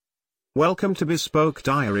Welcome to Bespoke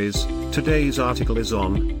Diaries. Today's article is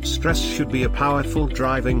on Stress Should Be a Powerful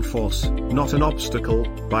Driving Force, Not an Obstacle,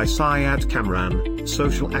 by Syed Kamran,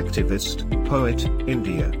 social activist, poet,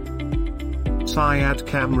 India. Syed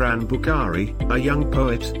Kamran Bukhari, a young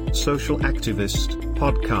poet, social activist,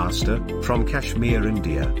 podcaster, from Kashmir,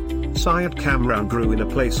 India. Syed Kamran grew in a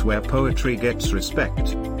place where poetry gets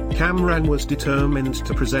respect. Kamran was determined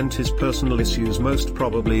to present his personal issues, most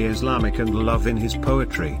probably Islamic and love, in his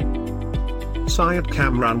poetry. Syed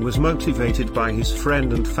Kamran was motivated by his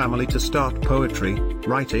friend and family to start poetry,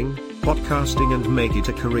 writing, podcasting and make it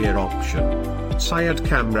a career option. Syed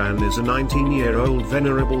Kamran is a 19-year-old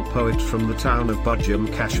venerable poet from the town of Bujam,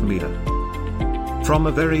 Kashmir. From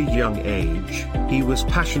a very young age, he was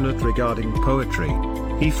passionate regarding poetry.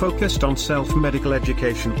 He focused on self-medical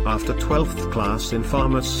education after 12th class in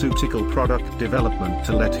pharmaceutical product development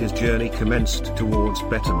to let his journey commenced towards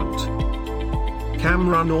betterment.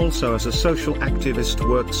 Kamran also as a social activist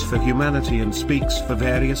works for humanity and speaks for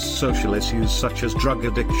various social issues such as drug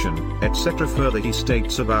addiction, etc. Further, he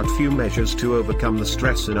states about few measures to overcome the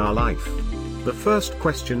stress in our life. The first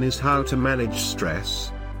question is how to manage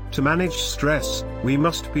stress. To manage stress, we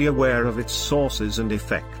must be aware of its sources and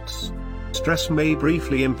effects. Stress may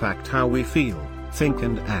briefly impact how we feel, think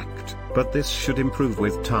and act, but this should improve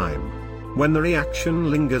with time. When the reaction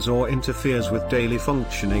lingers or interferes with daily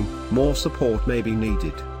functioning, more support may be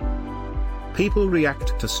needed. People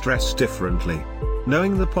react to stress differently.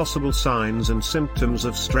 Knowing the possible signs and symptoms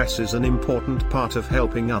of stress is an important part of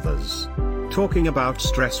helping others. Talking about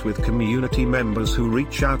stress with community members who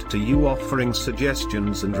reach out to you, offering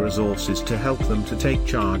suggestions and resources to help them to take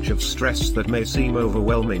charge of stress that may seem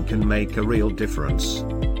overwhelming, can make a real difference.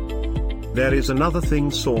 There is another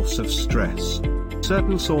thing: source of stress.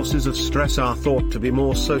 Certain sources of stress are thought to be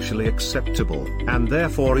more socially acceptable, and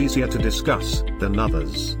therefore easier to discuss, than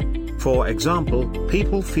others. For example,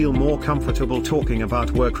 people feel more comfortable talking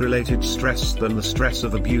about work-related stress than the stress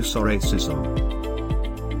of abuse or racism.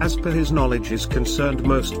 As per his knowledge is concerned,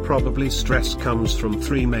 most probably stress comes from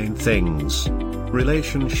three main things: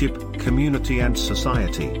 relationship, community and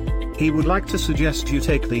society. He would like to suggest you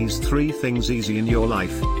take these three things easy in your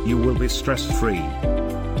life, you will be stress-free.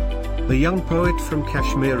 The young poet from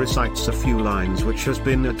Kashmir recites a few lines which has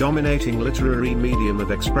been a dominating literary medium of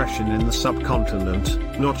expression in the subcontinent: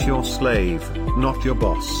 not your slave, not your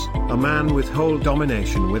boss, a man with whole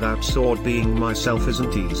domination without sword. Being myself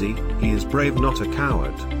isn't easy, he is brave, not a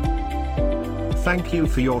coward. Thank you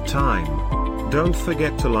for your time. Don't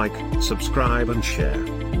forget to like, subscribe and share.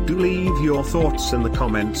 Do leave your thoughts in the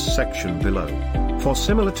comments section below. For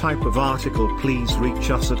similar type of article, please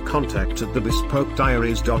reach us at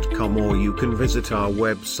contact@thebespokediaries.com, or you can visit our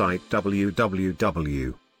website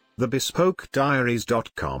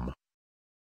www.thebespokediaries.com.